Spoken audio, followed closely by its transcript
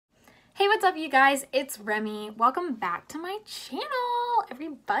what's up you guys? It's Remy. Welcome back to my channel,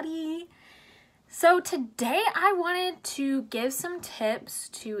 everybody. So today I wanted to give some tips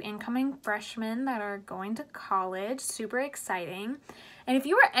to incoming freshmen that are going to college. Super exciting. And if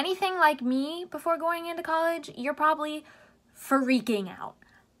you were anything like me before going into college, you're probably freaking out.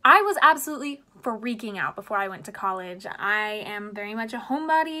 I was absolutely freaking out before I went to college. I am very much a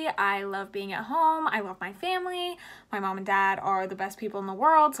homebody. I love being at home. I love my family. My mom and dad are the best people in the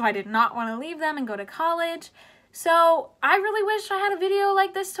world, so I did not want to leave them and go to college. So I really wish I had a video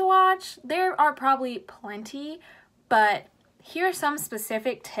like this to watch. There are probably plenty, but here are some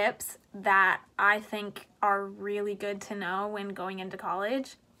specific tips that I think are really good to know when going into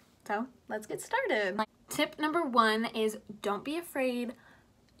college. So let's get started. Tip number 1 is don't be afraid.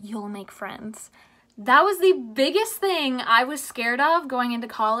 You'll make friends. That was the biggest thing I was scared of going into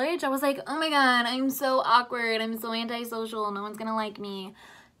college. I was like, oh my god, I'm so awkward. I'm so antisocial. No one's gonna like me.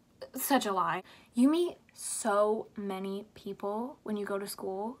 Such a lie. You meet so many people when you go to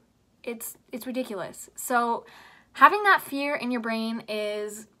school. It's ridiculous. So having that fear in your brain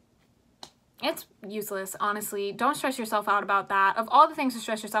it's useless, honestly. Don't stress yourself out about that. Of all the things to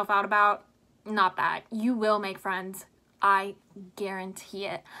stress yourself out about, not that. You will make friends. I guarantee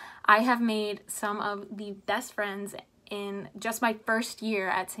it. I have made some of the best friends in just my first year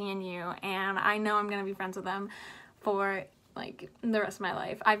at CNU, and I know I'm gonna be friends with them for like the rest of my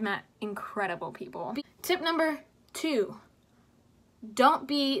life. I've met incredible people. Tip number 2, don't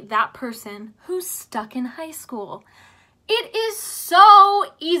be that person who's stuck in high school. It is so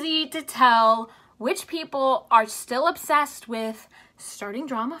easy to tell which people are still obsessed with starting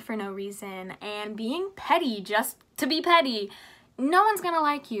drama for no reason and being petty just to be petty. No one's gonna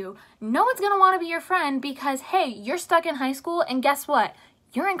like you. No one's gonna want to be your friend because, hey, you're stuck in high school and guess what?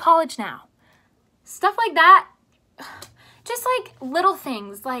 You're in college now. Stuff like that. Just like little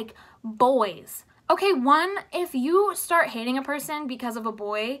things like boys. Okay, one, if you start hating a person because of a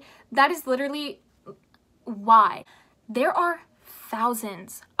boy, that is literally why. There are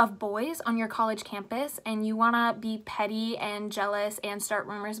thousands of boys on your college campus and you want to be petty and jealous and start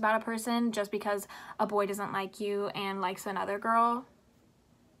rumors about a person just because a boy doesn't like you and likes another girl?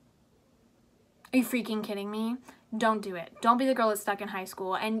 Are you freaking kidding me? Don't do it. Don't be the girl that's stuck in high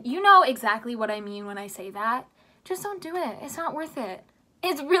school. And you know exactly what I mean when I say that. Just don't do it. It's not worth it.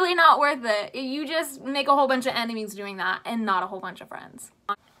 It's really not worth it. You just make a whole bunch of enemies doing that and not a whole bunch of friends.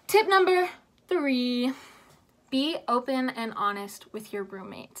 Tip number 3. Be open and honest with your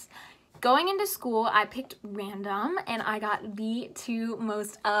roommates. Going into school, I picked random and I got the 2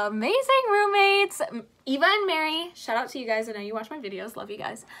 most amazing roommates, Eva and Mary. Shout out to you guys. I know you watch my videos. Love you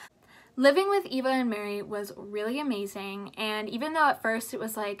guys. Living with Eva and Mary was really amazing, and even though at first it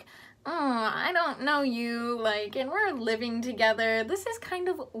was like, oh, I don't know you, like, and we're living together, this is kind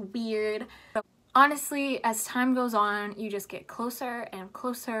of weird. Honestly, as time goes on, you just get closer and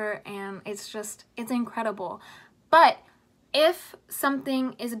closer, and it's incredible. But if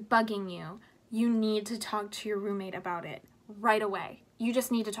something is bugging you, you need to talk to your roommate about it right away. You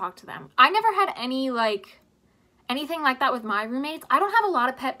just need to talk to them. I never had anything like that with my roommates. I don't have a lot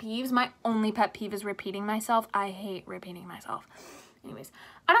of pet peeves. My only pet peeve is repeating myself. I hate repeating myself. Anyways,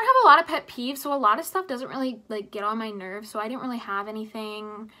 I don't have a lot of pet peeves, so a lot of stuff doesn't really like get on my nerves, so I didn't really have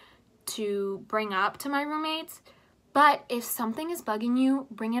anything to bring up to my roommates. But if something is bugging you,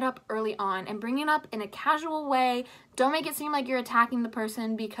 bring it up early on and bring it up in a casual way. Don't make it seem like you're attacking the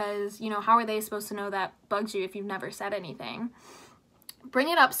person because, you know, how are they supposed to know that bugs you if you've never said anything? Bring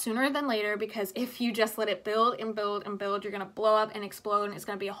it up sooner than later, because if you just let it build and build and build, you're going to blow up and explode and it's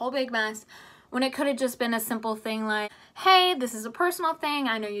going to be a whole big mess. When it could have just been a simple thing like, hey, this is a personal thing.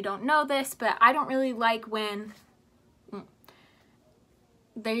 I know you don't know this, but I don't really like when...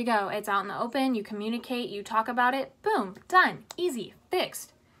 There you go. It's out in the open. You communicate. You talk about it. Boom. Done. Easy.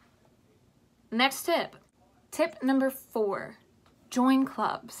 Fixed. Next tip. Tip number 4. Join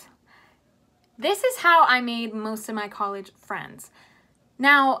clubs. This is how I made most of my college friends.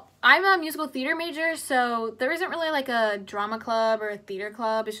 Now, I'm a musical theater major, so there isn't really like a drama club or a theater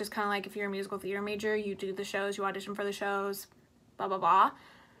club. It's just kind of like if you're a musical theater major, you do the shows, you audition for the shows, blah, blah, blah.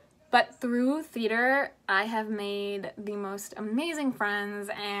 But through theater, I have made the most amazing friends,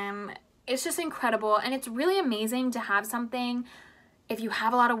 and it's just incredible. And it's really amazing to have something, if you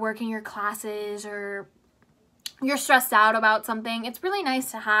have a lot of work in your classes or you're stressed out about something, it's really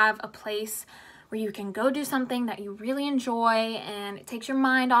nice to have a place where you can go do something that you really enjoy and it takes your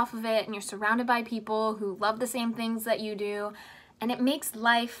mind off of it and you're surrounded by people who love the same things that you do, and it makes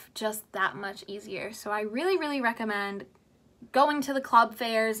life just that much easier. So I really, really recommend going to the club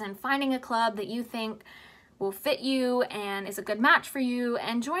fairs and finding a club that you think will fit you and is a good match for you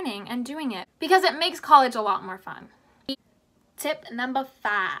and joining and doing it, because it makes college a lot more fun. Tip number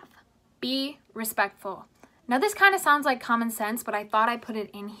 5, be respectful. Now this kind of sounds like common sense, but I thought I put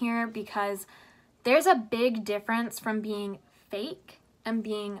it in here because there's a big difference from being fake and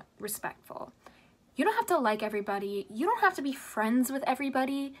being respectful. You don't have to like everybody. You don't have to be friends with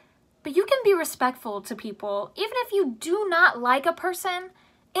everybody, but you can be respectful to people. Even if you do not like a person,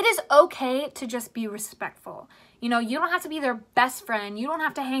 it is okay to just be respectful. You know, you don't have to be their best friend. You don't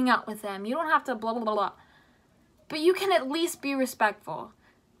have to hang out with them. You don't have to blah, blah, blah, blah. But you can at least be respectful.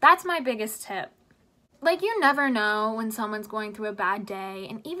 That's my biggest tip. Like, you never know when someone's going through a bad day,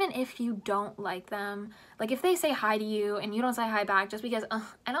 and even if you don't like them, like if they say hi to you and you don't say hi back just because,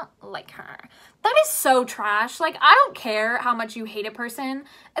 I don't like her, that is so trash. Like, I don't care how much you hate a person,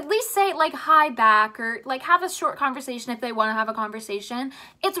 at least say like hi back, or like have a short conversation if they want to have a conversation.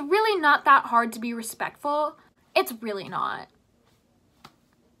 It's really not that hard to be respectful. It's really not.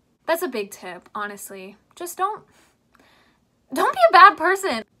 That's a big tip, honestly. Just don't be a bad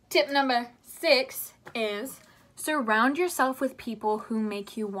person. Tip number 6 is surround yourself with people who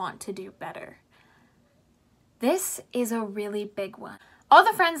make you want to do better. This is a really big one. All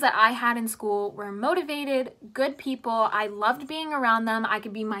the friends that I had in school were motivated, good people. I loved being around them. I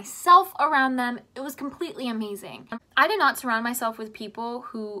could be myself around them. It was completely amazing. I did not surround myself with people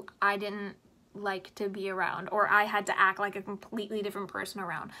who I didn't like to be around, or I had to act like a completely different person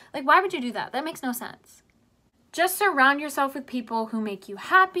around. Like, why would you do that? That makes no sense. Just surround yourself with people who make you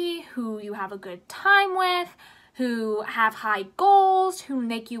happy, who you have a good time with, who have high goals, who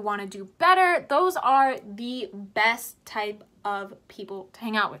make you want to do better. Those are the best type of people to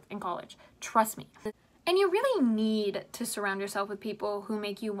hang out with in college. Trust me. And you really need to surround yourself with people who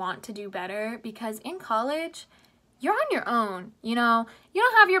make you want to do better, because in college, you're on your own, you know? You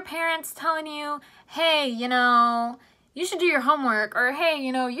don't have your parents telling you, hey, you know, you should do your homework, or hey,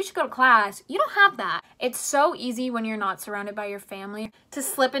 you know, you should go to class. You don't have that. It's so easy when you're not surrounded by your family to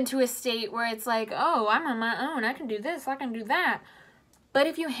slip into a state where it's like, oh, I'm on my own. I can do this, I can do that. But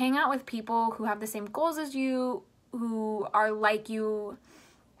if you hang out with people who have the same goals as you, who are like you,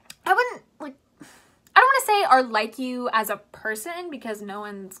 I don't want to say are like you as a person, because no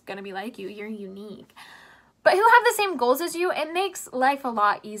one's gonna be like you. You're unique. But who have the same goals as you, it makes life a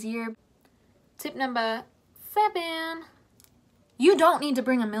lot easier. Tip number 7, you don't need to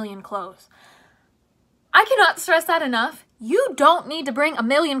bring 1,000,000 clothes. I cannot stress that enough. You don't need to bring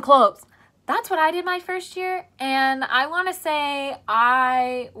 1,000,000 clothes. That's what I did my first year, and I want to say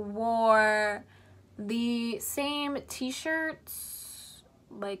I wore the same t-shirts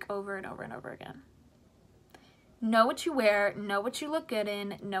like over and over and over again. Know what you wear, know what you look good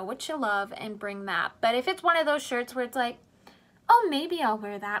in, know what you love, and bring that. But if it's one of those shirts where it's like, oh, maybe I'll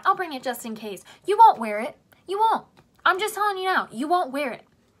wear that, I'll bring it just in case, you won't wear it. You won't. I'm just telling you now, you won't wear it.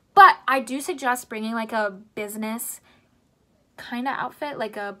 But I do suggest bringing like a business kind of outfit,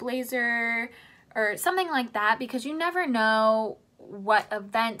 like a blazer or something like that, because you never know what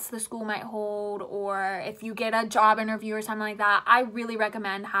events the school might hold, or if you get a job interview or something like that. I really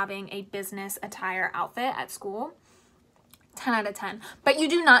recommend having a business attire outfit at school. 10 out of 10. But you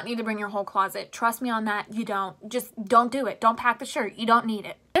do not need to bring your whole closet. Trust me on that. You don't. Just don't do it. Don't pack the shirt. You don't need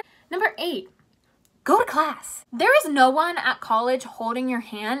it. Number 8, go to class. There is no one at college holding your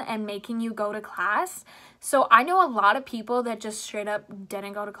hand and making you go to class. So I know a lot of people that just straight up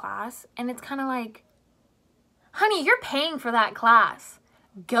didn't go to class, and it's kind of like, honey, you're paying for that class.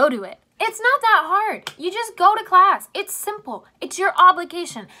 Go to it. It's not that hard. You just go to class. It's simple. It's your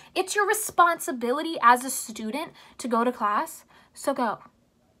obligation. It's your responsibility as a student to go to class. So go.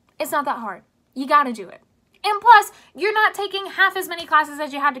 It's not that hard. You got to do it. And plus, you're not taking half as many classes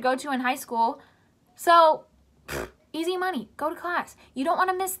as you had to go to in high school. So, easy money. Go to class. You don't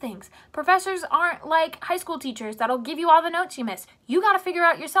want to miss things. Professors aren't like high school teachers that'll give you all the notes you missed. You got to figure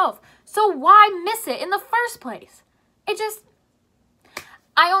out yourself. So why miss it in the first place?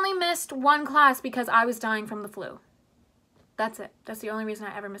 I only missed one class because I was dying from the flu. That's it. That's the only reason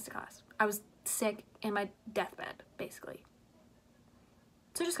I ever missed a class. I was sick in my deathbed, basically.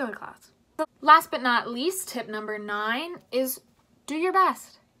 So just go to class. Last but not least, tip number 9 is do your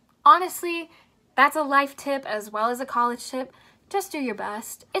best. Honestly, that's a life tip as well as a college tip. Just do your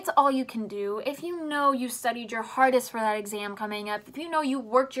best. It's all you can do. If you know you studied your hardest for that exam coming up, if you know you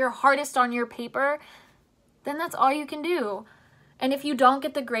worked your hardest on your paper, then that's all you can do. And if you don't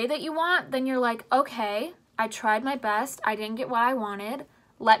get the grade that you want, then you're like, okay, I tried my best. I didn't get what I wanted.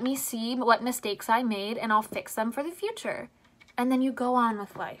 Let me see what mistakes I made, and I'll fix them for the future. And then you go on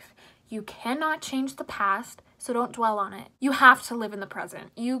with life. You cannot change the past, So don't dwell on it. You have to live in the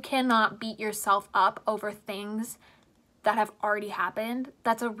present. You cannot beat yourself up over things that have already happened.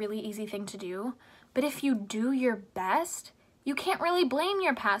 That's a really easy thing to do. But if you do your best, you can't really blame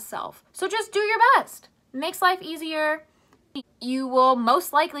your past self. So just do your best. It makes life easier. You will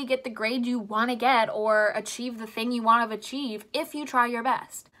most likely get the grade you want to get or achieve the thing you want to achieve if you try your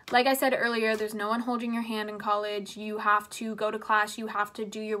best. Like I said earlier, there's no one holding your hand in college. You have to go to class, you have to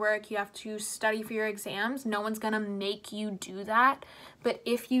do your work, you have to study for your exams. No one's gonna make you do that. But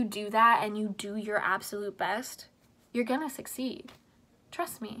if you do that and you do your absolute best, you're gonna succeed.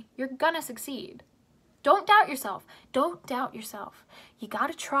 Trust me, you're gonna succeed. Don't doubt yourself. Don't doubt yourself. You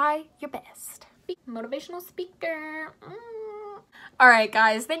gotta try your best. Motivational speaker. Alright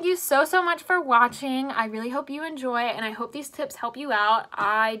guys, thank you so much for watching. I really hope you enjoy and I hope these tips help you out.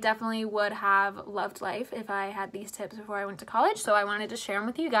 I definitely would have loved life if I had these tips before I went to college, so I wanted to share them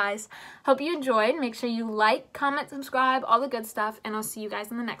with you guys. Hope you enjoyed. Make sure you like, comment, subscribe, all the good stuff, and I'll see you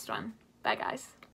guys in the next one. Bye guys.